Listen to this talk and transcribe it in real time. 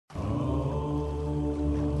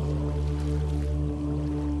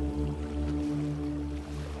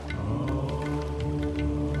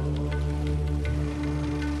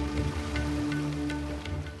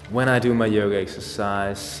When I do my yoga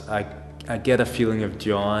exercise, I get a feeling of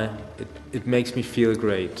joy. It makes me feel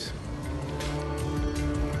great.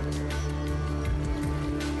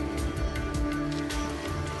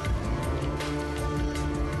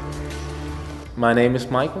 My name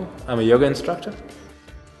is Michael. I'm a yoga instructor.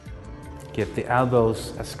 Get the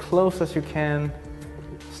elbows as close as you can.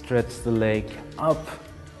 Stretch the leg up.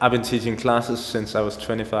 I've been teaching classes since I was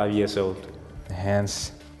 25 years old. The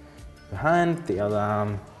hands behind, the other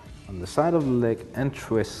arm on the side of the leg, and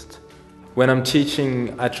twist. When I'm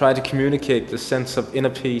teaching, I try to communicate the sense of inner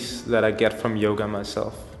peace that I get from yoga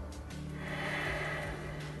myself.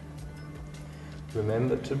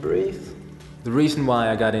 Remember to breathe. The reason why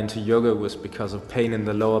I got into yoga was because of pain in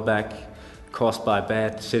the lower back caused by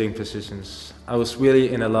bad sitting positions. I was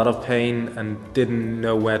really in a lot of pain and didn't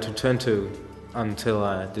know where to turn to until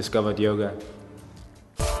I discovered yoga.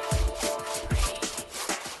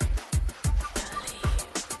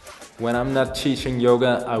 When I'm not teaching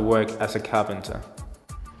yoga, I work as a carpenter.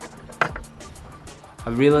 I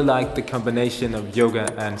really like the combination of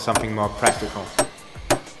yoga and something more practical.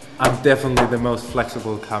 I'm definitely the most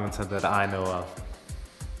flexible carpenter that I know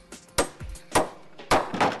of.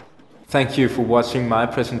 Thank you for watching my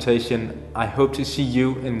presentation. I hope to see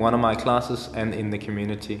you in one of my classes and in the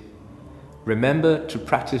community. Remember to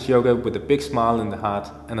practice yoga with a big smile in the heart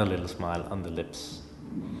and a little smile on the lips.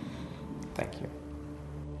 Thank you.